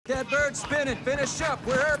Catbird spinning. Finish up.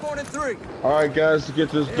 We're airborne in 3. All right, guys, to get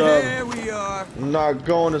this done. There we are. I'm not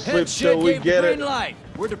going to sleep Head till we gave get the it. green light.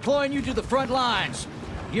 We're deploying you to the front lines.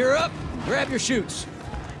 You're up. Grab your chutes.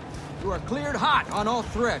 You are cleared hot on all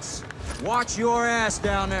threats. Watch your ass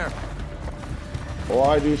down there.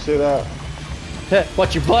 Why do you say that?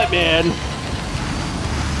 Watch your butt, man. Yeah,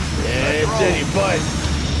 it's in your butt.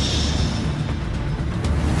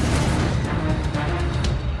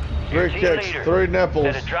 3 kicks, 3 nipples,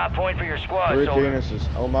 Set a drop point for your squad, 3 soldier. penises.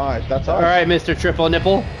 Oh my, that's us. All right, Mr. Triple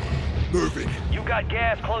Nipple. Moving. You got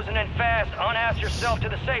gas closing in fast. Unass yourself to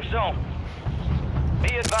the safe zone.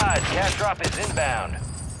 Be advised, cash drop is inbound.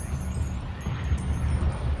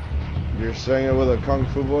 You're saying it with a kung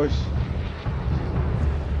fu voice?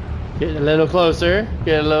 Get a little closer.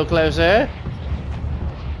 Get a little closer.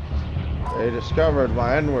 They discovered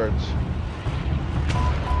my N-words.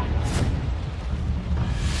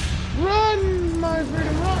 Run, my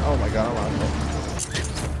freedom, run! Oh my god, I'm on.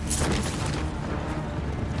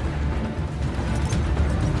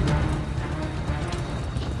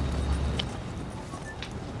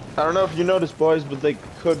 I don't know if you noticed, boys, but they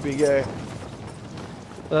could be gay.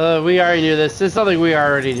 We already knew this. This is something we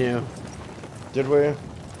already knew. Did we?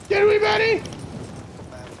 Did we, Betty?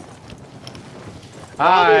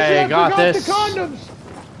 I got this. The condoms.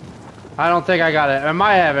 I don't think I got it. I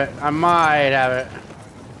might have it. I might have it.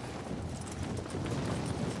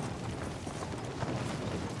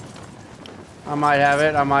 I might have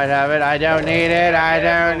it. I might have it. I don't need it. I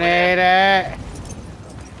don't need it.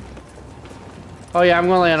 Oh yeah, I'm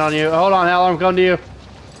gonna land on you. Hold on, Howler. I'm coming to you.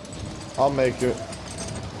 I'll make it.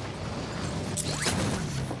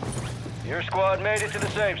 Your squad made it to the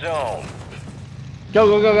safe zone. Go,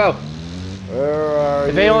 go, go, go. Where are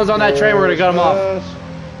If you, anyone's on that train, we're gonna cut them off. Christmas?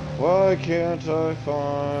 Why can't I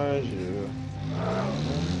find you?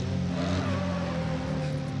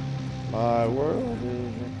 My world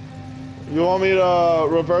is... You want me to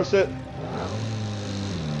reverse it?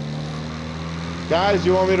 Guys,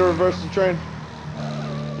 you want me to reverse the train?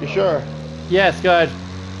 You sure? Yes, good.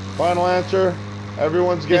 Final answer.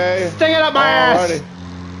 Everyone's gay. Stick it up my ass.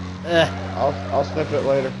 Alrighty. I'll sniff it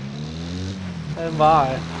later.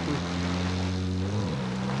 Bye.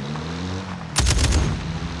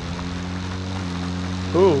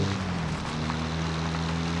 Ooh.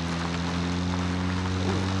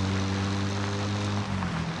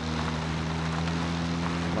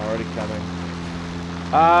 I'm already coming.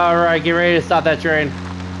 All right, get ready to stop that train.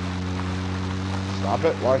 Stop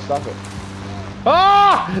it? Why stop it?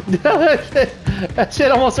 Oh! That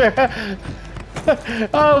shit almost ran.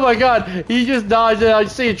 Oh my god, he just dodged it. I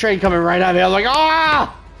just see a train coming right at me. I was like,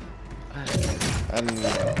 ah!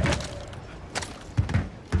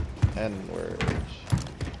 N-words.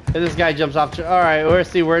 And this guy jumps off. All right, let's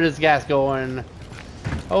see where this gas going.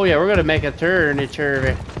 Oh yeah, we're gonna make a turn.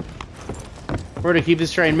 We're gonna keep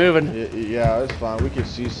this train moving. Yeah, it's fine. We can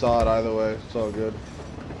seesaw it either way. It's all good.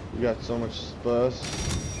 We got so much space.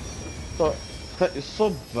 So, it's so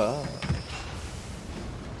bad.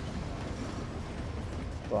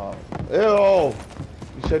 Wow. Ew!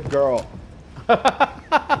 You said girl. Don't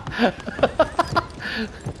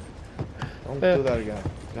do that again.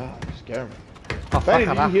 God, you scare me. Benny,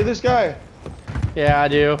 did you hear this guy? Yeah, I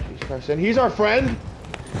do. And he's our friend?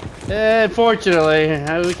 Unfortunately,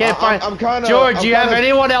 we can't find. I'm kinda, George, I'm do you have kinda,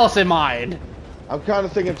 anyone else in mind? I'm kind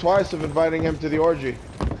of thinking twice of inviting him to the orgy.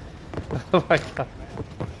 Oh my god.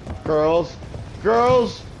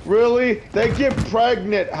 Girls, really? They get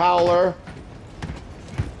pregnant, Howler.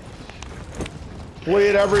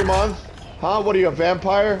 Bleed every month? Huh? What are you, a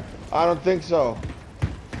vampire? I don't think so.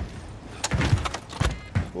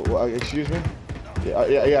 Excuse me?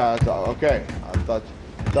 Yeah. Okay. I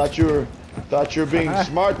thought you were being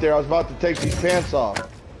smart there. I was about to take these pants off.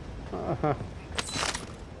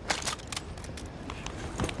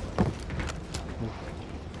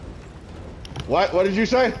 What? What did you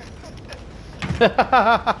say?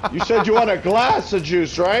 You said you want a glass of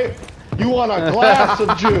juice, right? You want a glass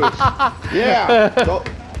of juice. Yeah.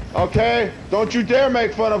 Okay? Don't you dare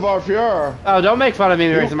make fun of our Fuhrer. Oh, don't make fun of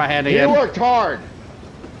me raising my hand again. He worked hard.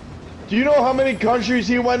 Do you know how many countries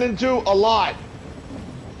he went into? A lot.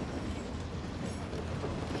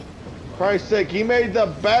 Christ's sake, he made the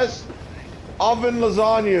best oven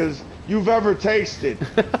lasagnas you've ever tasted.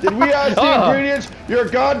 Did we ask the ingredients? You're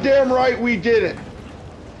goddamn right we didn't.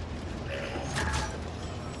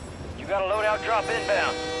 You got a loadout drop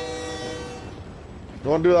inbound. You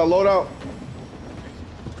want to do that loadout?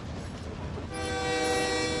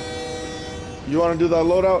 You want to do that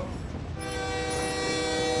loadout?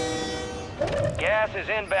 Gas gas is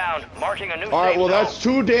inbound, marking a new All right, safe well, zone. that's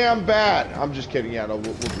too damn bad. I'm just kidding. Yeah, no,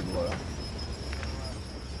 we'll be loyal.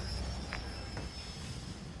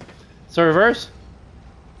 So reverse?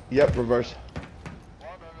 Yep, reverse.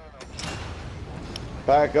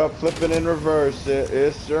 Back up, flipping in reverse.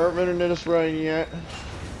 It's serving and it's running yet.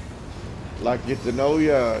 Like get to know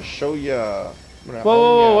ya, show ya. Whoa,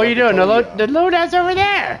 whoa, what are you doing? The loadout's over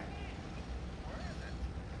there.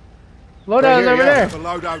 Loadout's over there. The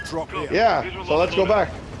loadout drop here. Yeah, so let's go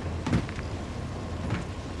back.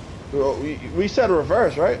 We said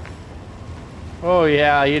reverse, right? Oh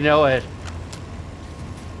yeah, you know it.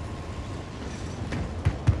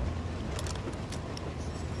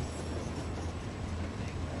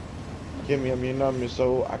 Give me your number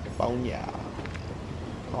so I can phone ya.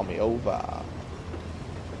 Call me over.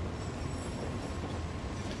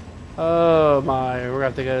 Oh my, we're gonna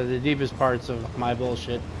have to go to the deepest parts of my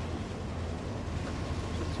bullshit.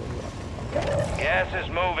 Gas is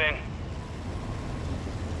moving.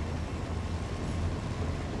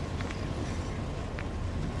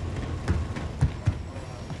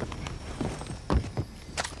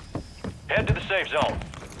 Head to the safe zone.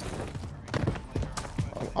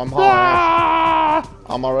 I'm hauling ass.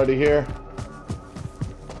 I'm already here.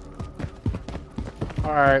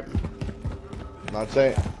 Alright. Not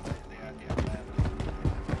saying.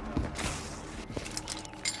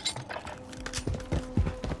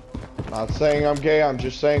 Not saying I'm gay, I'm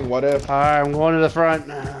just saying what if. Alright, I'm going to the front.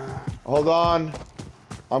 Hold on.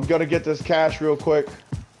 I'm gonna get this cash real quick.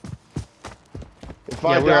 If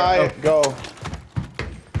I die, go.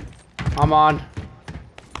 I'm on.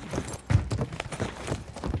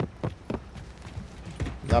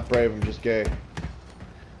 Not brave, I'm just gay.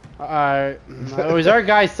 Alright. Is our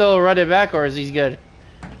guy still running back or is he good?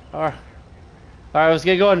 Alright, let's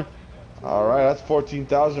get going. Alright, that's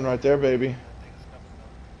 14,000 right there, baby.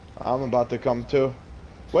 I'm about to come too.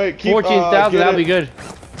 Wait, keep 14,000, that'll be good.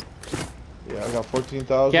 Yeah, I got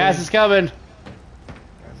 14,000. Gas is coming.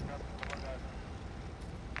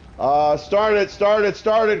 Start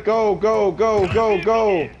it. Go, go, go, go,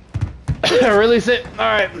 go. Release it.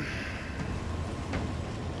 Alright.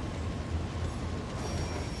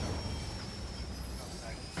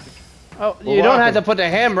 Oh, you don't have to put the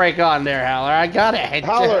handbrake on there, Howler. I got it.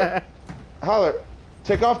 Howler,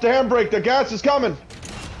 take off the handbrake. The gas is coming.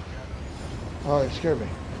 Oh, it scared me.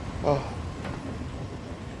 Oh.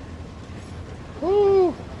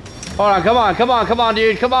 Woo. Hold on, come on,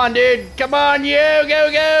 dude. Come on, you,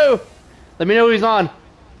 go. Let me know who he's on.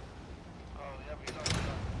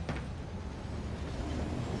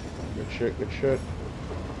 Good shit.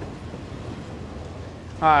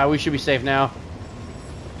 Alright, we should be safe now.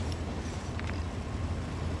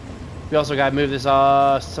 We also gotta move this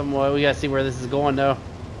somewhat. We gotta see where this is going though.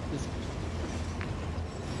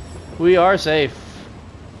 We are safe.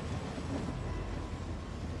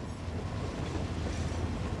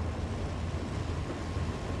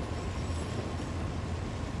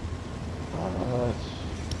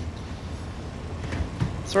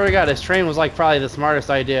 Swear to God, this train was like probably the smartest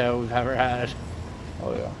idea we've ever had.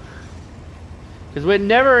 Oh yeah. Because we'd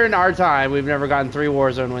never in our time, we've never gotten 3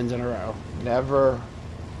 Warzone wins in a row. Never,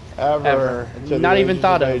 ever. Not even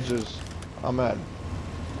thought of. Ages. Amen.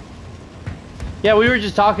 Yeah, we were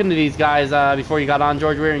just talking to these guys before you got on,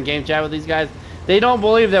 George. We were in game chat with these guys. They don't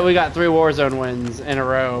believe that we got 3 Warzone wins in a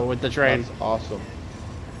row with the train. That's awesome.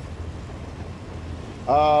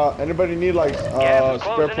 Anybody need like Gas is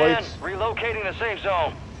spare closing plates? in. Relocating the safe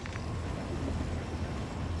zone.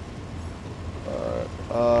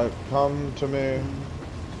 Alright, come to me.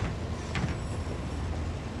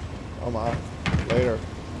 Oh my, later.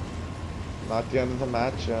 Not the end of the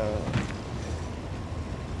match.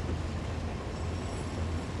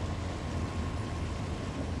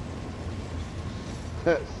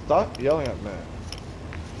 Stop yelling at me.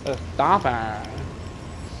 Stop it.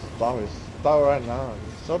 Stop right now.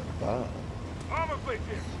 It's so bad.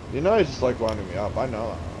 You know you just like winding me up. I know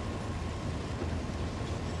that.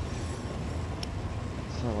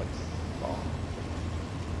 It's not like song.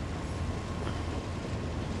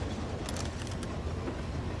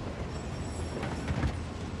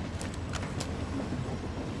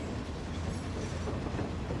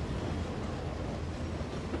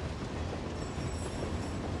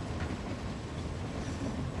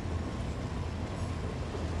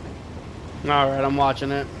 Alright, I'm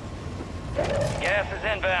watching it. Gas is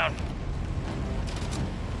inbound.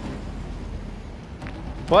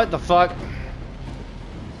 What the fuck?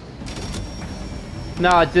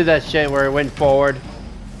 No, it did that shit where it went forward.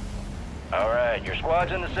 Alright, your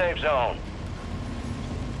squad's in the safe zone.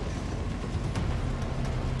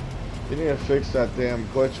 You need to fix that damn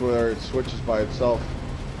glitch where it switches by itself.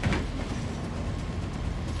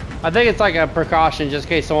 I think it's like a precaution just in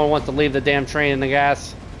case someone wants to leave the damn train in the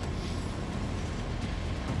gas.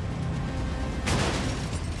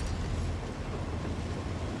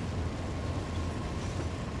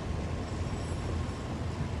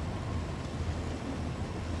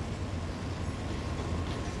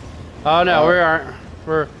 Oh no, we aren't.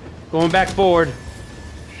 We're going back forward.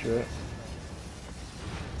 Shit.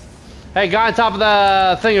 Hey, guy on top of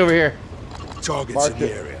the thing over here. Targets Mark in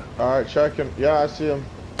the it. area. Alright, check him. Yeah, I see him.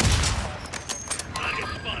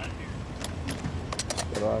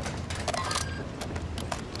 Good eye.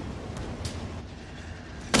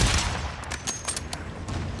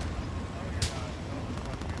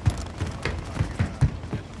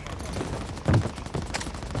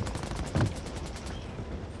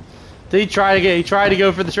 Did he try to get? He tried to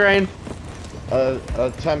go for the train.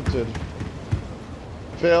 Attempted.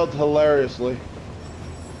 Failed hilariously.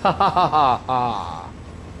 Ha ha ha ha ha.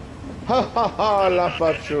 Ha ha ha, laugh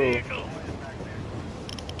at you.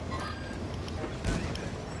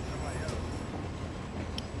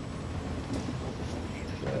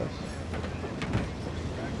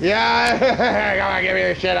 Yeah, come on, give me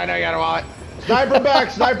your shit. I know you got a wallet. Sniper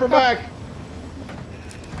back, sniper back.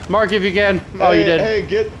 Mark if you can. Oh, hey, you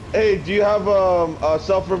did. Hey, do you have a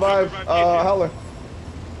self-revive, Howler?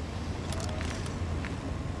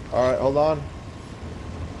 Alright, hold on.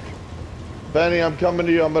 Benny, I'm coming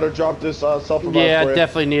to you. I'm gonna drop this self-revive Yeah, for you.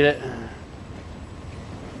 definitely need it.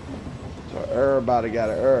 So everybody got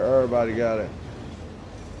it. Everybody got it.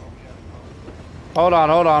 Hold on,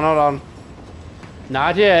 hold on, hold on.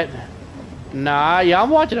 Not yet. Nah, yeah, I'm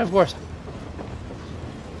watching, of course.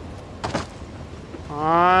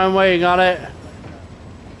 I'm waiting on it.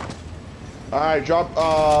 Alright, drop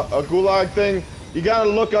a gulag thing. You gotta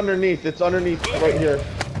look underneath. It's underneath right here.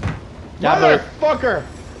 Yeah, but Motherfucker!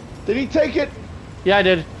 Did he take it? yeah, I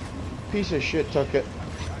did. Piece of shit took it.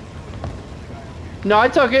 No, I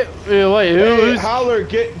took it. Wait, Hey, who's? Howler,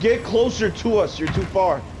 get closer to us. You're too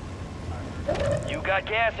far. You got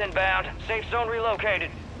gas inbound. Safe zone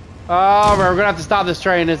relocated. Oh, we're gonna have to stop this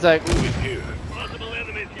train. It's like,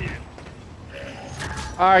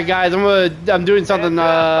 all right, guys, I'm doing something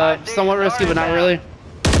somewhat risky, but not really.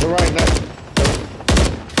 We're right next.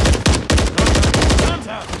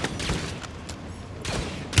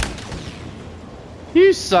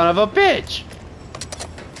 You son of a bitch!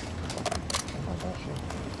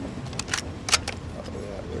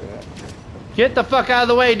 Get the fuck out of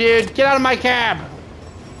the way, dude! Get out of my cab!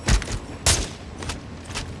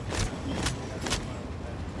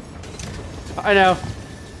 I know.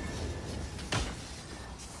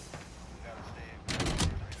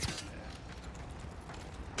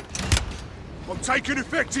 I'm taking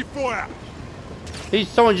effective fire.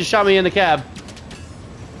 Someone just shot me in the cab.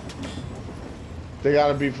 They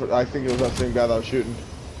gotta be. I think it was that same guy that was shooting.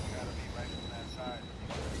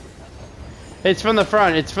 It's from the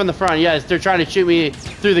front. It's from the front. Yes, they're trying to shoot me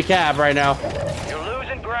through the cab right now. You're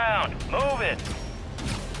losing ground. Move it.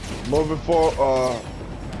 Moving forward.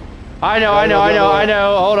 I know.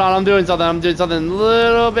 Hold on, I'm doing something. I'm doing something a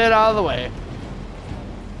little bit out of the way.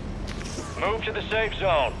 Move to the safe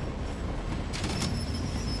zone.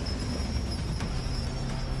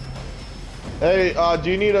 Hey,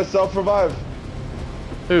 do you need a self-revive?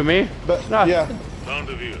 Who, me? No. Yeah.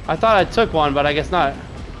 I thought I took one, but I guess not.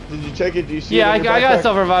 Did you take it? Do you see Yeah, it? I got a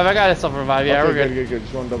self-revive. I got a self-revive. Yeah, Okay, we're good. Good.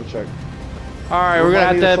 Just want to double check. All right, we're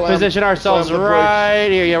gonna have to position ourselves right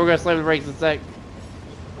here. Yeah, we're gonna slam the brakes in a sec.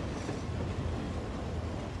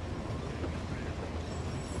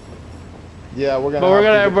 Yeah, we're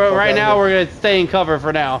gonna. But right now we're gonna stay in cover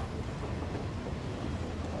for now.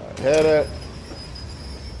 Hit it.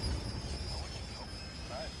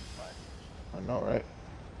 I know, right?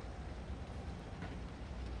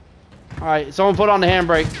 All right, someone put on the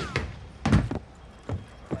handbrake.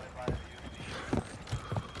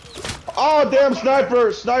 Oh, damn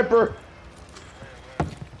sniper! Sniper!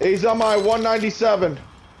 He's on my 197.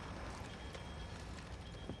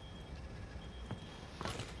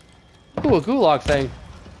 Ooh, a gulag thing.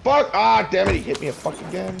 Fuck! Ah, damn it! He hit me a fucking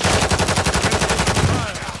again.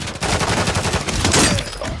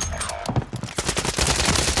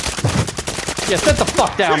 Yeah, sit the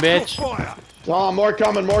fuck down, bitch. Oh, more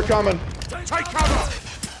coming, more coming. Take cover.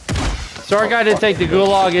 So our guy didn't take the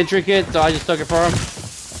gulag entry kit, so I just took it for him.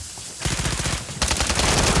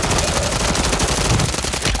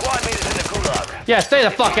 Squad meters in the gulag. Yeah, stay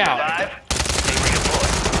the fuck out. Survive. Stay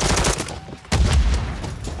redeployed.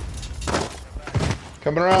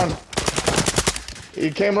 Coming around. He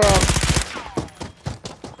came around.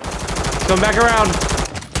 Come back around.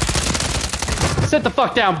 Sit the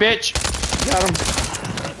fuck down, bitch. Got him.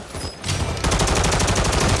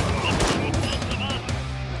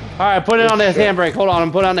 Alright, put it on the handbrake. Hold on,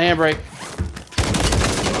 I'm putting on the handbrake.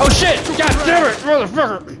 Oh shit! God damn it,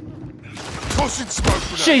 motherfucker! Tossing smoke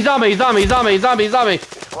for Shit, he's on me, he's on me, he's on me, he's on me, he's on me.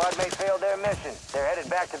 Squad mate failed their mission. They're headed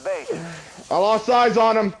back to base. I lost eyes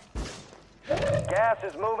on him. Gas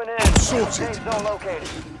is moving in. Sorted. Safe zone located.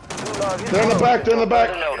 Gulag is They're in the back, they're in the back.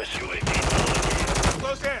 Notice.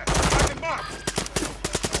 Close there. I can mark.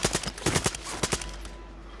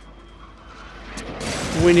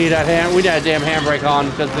 We need that damn handbrake on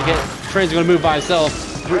because the train's gonna move by itself.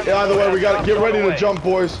 Either way, we gotta get ready to jump,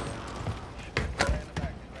 boys.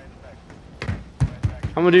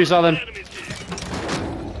 I'm gonna do something.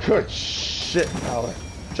 Good shit, Howler.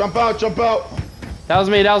 Jump out, jump out. That was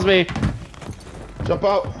me, that was me. Jump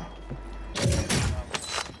out.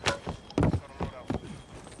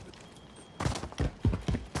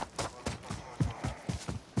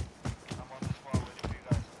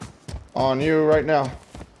 On you right now.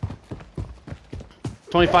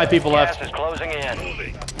 25 people Gas left. is closing in.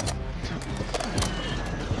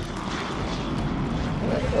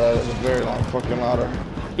 That is a very long fucking ladder.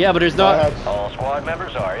 Yeah, but there's I not. had, All squad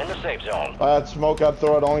members are in the safe zone. I had smoke, I'd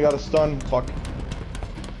throw it, only got a stun. Fuck.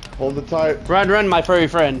 Hold it tight. Run, run, my furry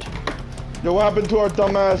friend. Yo, what happened to our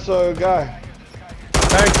dumbass guy?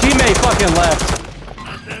 Our teammate fucking left.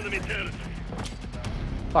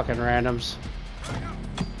 Fucking randoms.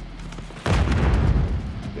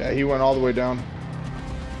 Yeah, he went all the way down.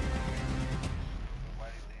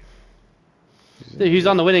 He's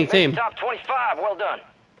on the winning team. Top 25, well done.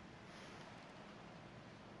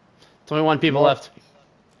 21 people left.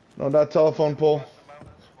 No, that telephone pole.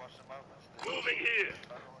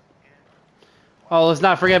 Oh, let's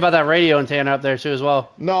not forget about that radio antenna up there too as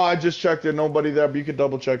well. No, I just checked it. Nobody there, but you could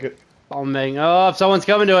double check it. Oh, man. Oh, if someone's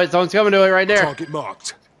coming to it. Someone's coming to it right there. Target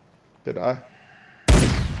marked. Did I?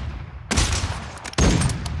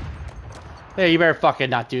 Yeah, you better fucking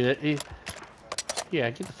not do that. Yeah,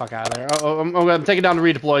 get the fuck out of there. Oh, I'm taking down the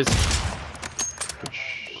redeploys.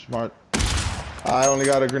 Smart. I only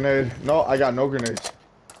got a grenade. No, I got no grenades.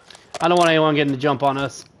 I don't want anyone getting the jump on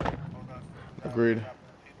us. Agreed.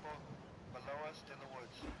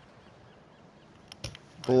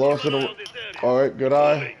 Below us in the... Alright, good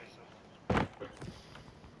eye.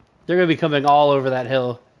 They're gonna be coming all over that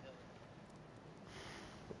hill.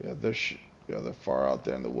 Yeah, they're far out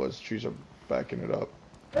there in the woods. Trees are backing it up.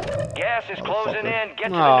 Gas is closing in. Get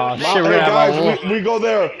to Aw, the new shit, zone. we're Hey gonna have a guys, we go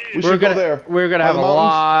there. We should go there. We're gonna On have the a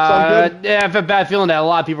mountains? Sound lot. good? Yeah, I have a bad feeling that a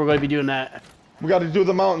lot of people are gonna be doing that. We got to do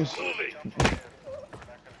the mountains.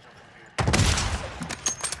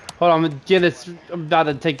 Hold on, I'm about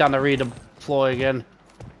to take down the redeploy again.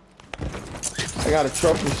 I got a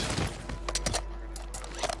trophies.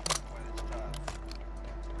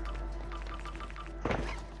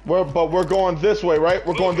 But we're going this way, right?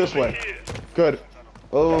 We're going this way. Good.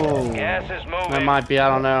 Oh. Gas is moving. That might be, I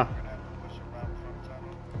don't know.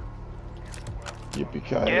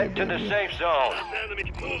 Yippee-ki-yay, Get to the baby. safe zone.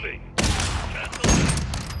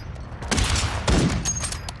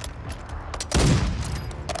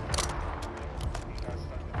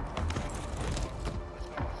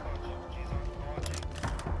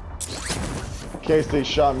 In case they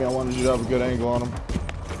shot me, I wanted you to have a good angle on them.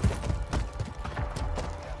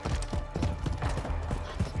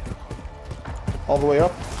 All the way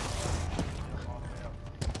up.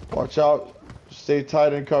 Watch out. Stay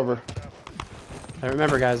tight and cover. I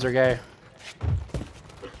remember, guys, they're gay.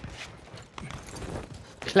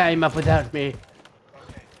 Climb up without me.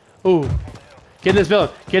 Ooh. Get in this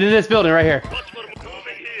building. Get in this building right here.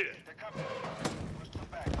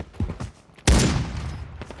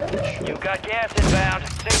 You've got gas inbound.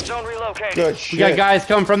 Safe zone relocated. Good We shit. got guys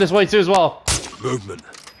coming from this way too as well. Movement.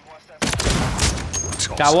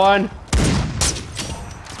 Got one.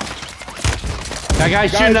 Got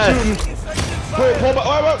guys shooting Guys us. shooting. Wait, hold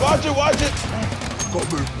on. Wait, watch it, watch it.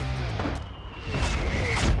 Got movement.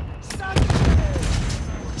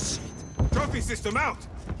 Trophy system out.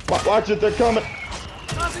 Watch it, they're coming.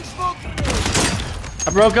 I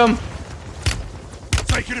broke him.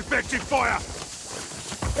 Taking effective fire.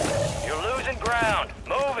 You're losing ground.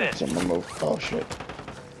 Move it. Someone move. Oh shit.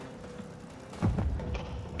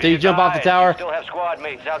 Did you jump off the tower? Still have squad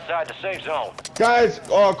mates outside the safe zone. Guys,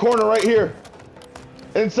 corner right here.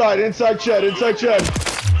 Inside shed, inside shed.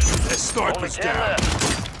 There's Only snipers 10 down. left.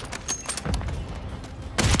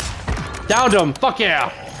 Downed him. Fuck yeah.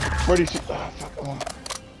 Where do you see? Oh, fuck. Oh.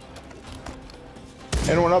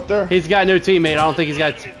 Anyone up there? He's got no teammate. I don't think he's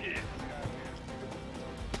got.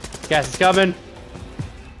 Gas is coming.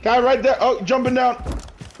 Guy right there. Oh, jumping down.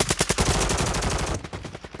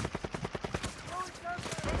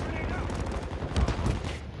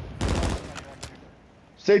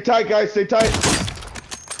 Stay tight, guys. Stay tight.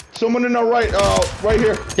 Someone in our right. Right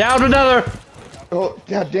here. Down another. Oh,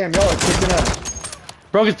 god damn, y'all are kicking ass.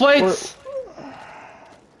 Broke his plates.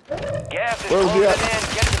 Gas is Where's closing he in. at?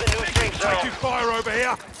 Get to the new safe Taking zone. fire over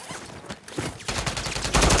here.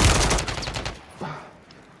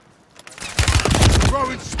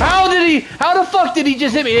 Throwing smoke. How the fuck did he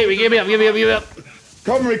just hit me? Hit me, give me up, give me up, give me up.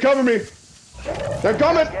 Cover me, cover me. They're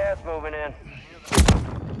coming. Gas moving in.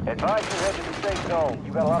 Advise you head to the safe zone.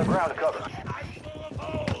 You got a lot of ground to cover.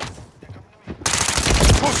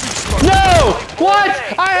 Tossing smoke. No! What?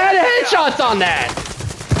 I had headshots on that.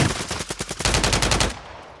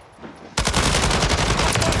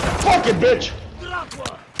 Fucking bitch.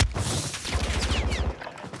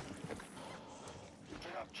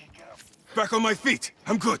 Back on my feet.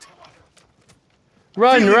 I'm good.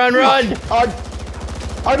 Run, run, run.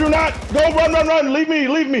 I do not. Go, run, run, run. Leave me,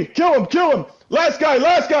 leave me. Kill him, kill him. Last guy,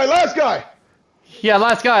 last guy, last guy. Yeah,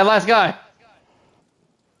 last guy, last guy.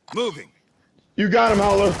 Moving. You got him,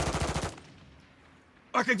 Howler.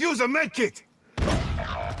 I could use a med kit.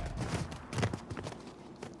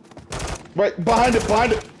 Right, behind it,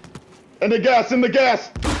 behind it. In the gas, in the gas.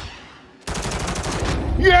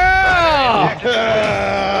 Yeah!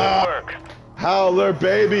 Good work. Howler,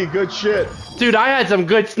 baby, good shit. Dude, I had some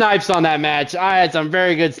good snipes on that match. I had some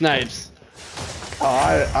very good snipes. Oh,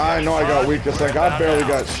 I know I got weakest link. I barely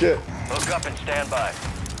got shit. Hook up and stand by.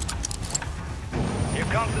 Here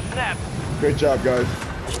comes the snap. Great job, guys.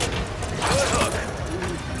 Good hook.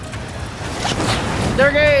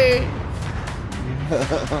 They're gay.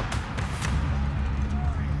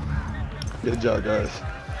 Good job, guys.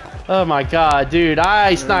 Oh my god, dude.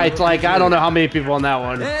 I sniped like I don't know how many people on that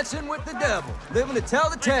one. Dancing with the devil, living to tell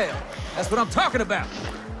the tale. That's what I'm talking about.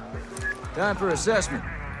 Time for assessment.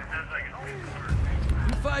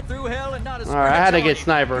 You fight through hell and not a Alright, I had to scratch get on you.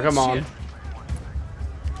 sniper. Good Come on. shit.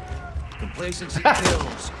 Complacency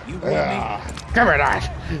kills. You with me? Come here, Dad.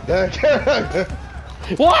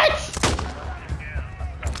 What?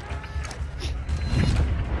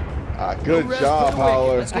 Good rest job, for the wicked.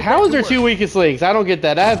 Howler. Let's get How back is to there work. 2 weakest links? I don't get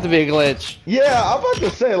that. That has to be a glitch. Yeah, I'm about to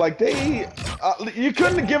say, like, they... you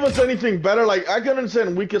couldn't give us anything better. Like, I couldn't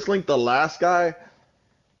understand weakest link the last guy.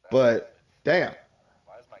 But, damn.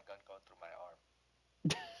 Why is my gun going through my arm?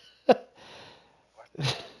 What the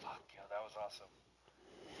fuck? Yeah, that was awesome.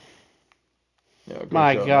 Yeah, good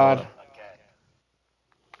My job, god. Howler. Again.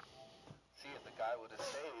 See, if the guy would have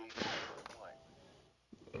saved,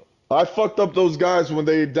 like, I fucked up those guys when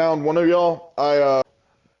they downed one of y'all.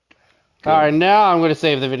 Alright, now I'm gonna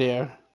save the video.